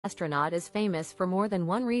astronaut is famous for more than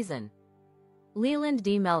one reason. Leland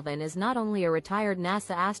Melvin is not only a retired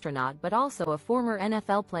NASA astronaut but also a former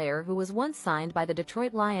NFL player who was once signed by the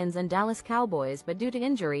Detroit Lions and Dallas Cowboys, but due to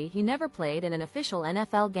injury he never played in an official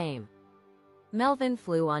NFL game. Melvin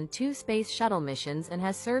flew on 2 space shuttle missions and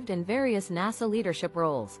has served in various NASA leadership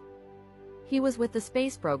roles. He was with the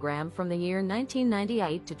space program from the year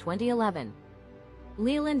 1998 to 2011.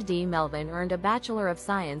 Leland Melvin earned a Bachelor of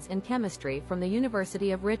Science in Chemistry from the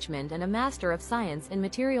University of Richmond and a Master of Science in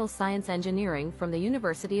Materials Science Engineering from the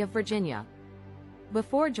University of Virginia.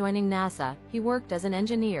 Before joining NASA, he worked as an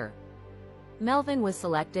engineer. Melvin was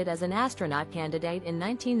selected as an astronaut candidate in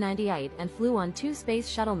 1998 and flew on 2 space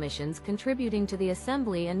shuttle missions, contributing to the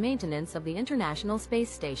assembly and maintenance of the International Space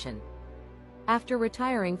Station. After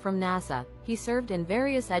retiring from NASA, he served in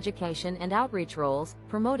various education and outreach roles,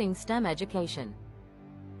 promoting STEM education.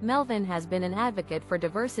 Melvin has been an advocate for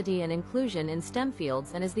diversity and inclusion in STEM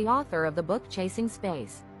fields and is the author of the book Chasing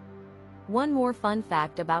Space. One more fun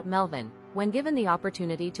fact about Melvin: when given the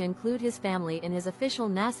opportunity to include his family in his official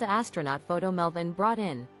NASA astronaut photo, Melvin brought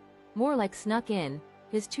in, more like snuck in,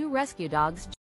 his 2 rescue dogs.